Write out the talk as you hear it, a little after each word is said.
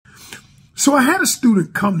So I had a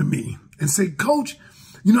student come to me and say, Coach,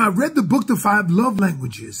 I read the book, The 5 Love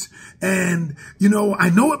Languages, and, I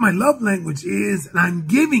know what my love language is, and I'm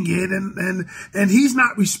giving it, and he's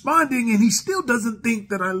not responding, and he still doesn't think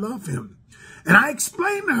that I love him. And I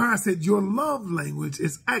explained to her, I said, your love language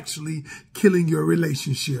is actually killing your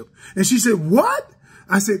relationship. And she said, what?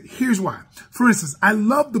 I said, here's why. For instance, I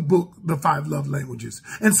love the book, The 5 Love Languages.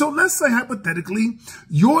 And so let's say hypothetically,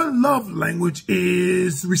 your love language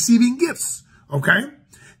is receiving gifts, okay?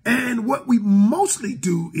 And what we mostly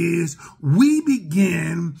do is we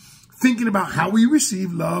begin thinking about how we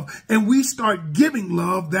receive love, and we start giving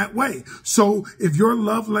love that way. So if your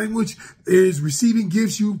love language is receiving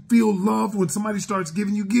gifts, you feel loved when somebody starts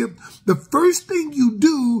giving you gifts. The first thing you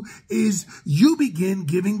do is you begin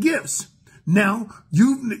giving gifts. Now,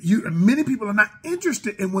 many people are not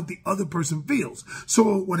interested in what the other person feels.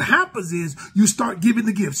 So what happens is you start giving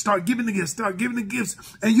the gifts, start giving the gifts,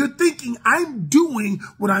 and you're thinking, I'm doing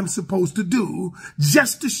what I'm supposed to do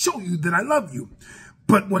just to show you that I love you.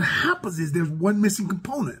 But what happens is there's one missing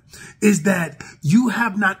component, is that you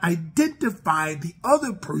have not identified the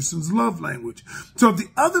other person's love language. So if the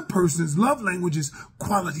other person's love language is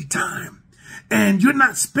quality time, and you're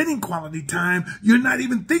not spending quality time, you're not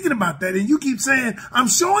even thinking about that, and you keep saying, I'm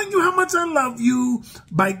showing you how much I love you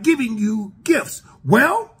by giving you gifts.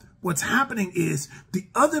 Well, what's happening is the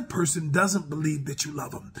other person doesn't believe that you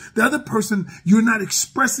love them. The other person, you're not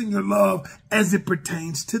expressing your love as it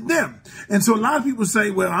pertains to them. And so a lot of people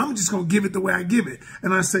say, well, I'm just going to give it the way I give it.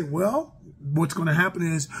 And I say, well, what's going to happen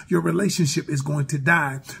is your relationship is going to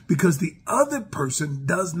die because the other person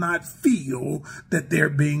does not feel that they're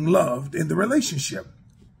being loved in the relationship.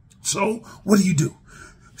 So what do?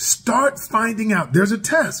 Start finding out. There's a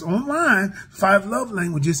test online, 5 love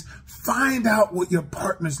languages. Find out what your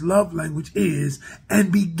partner's love language is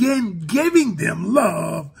and begin giving them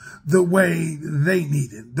love the way they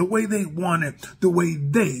need it, the way they want it, the way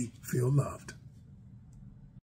they feel loved.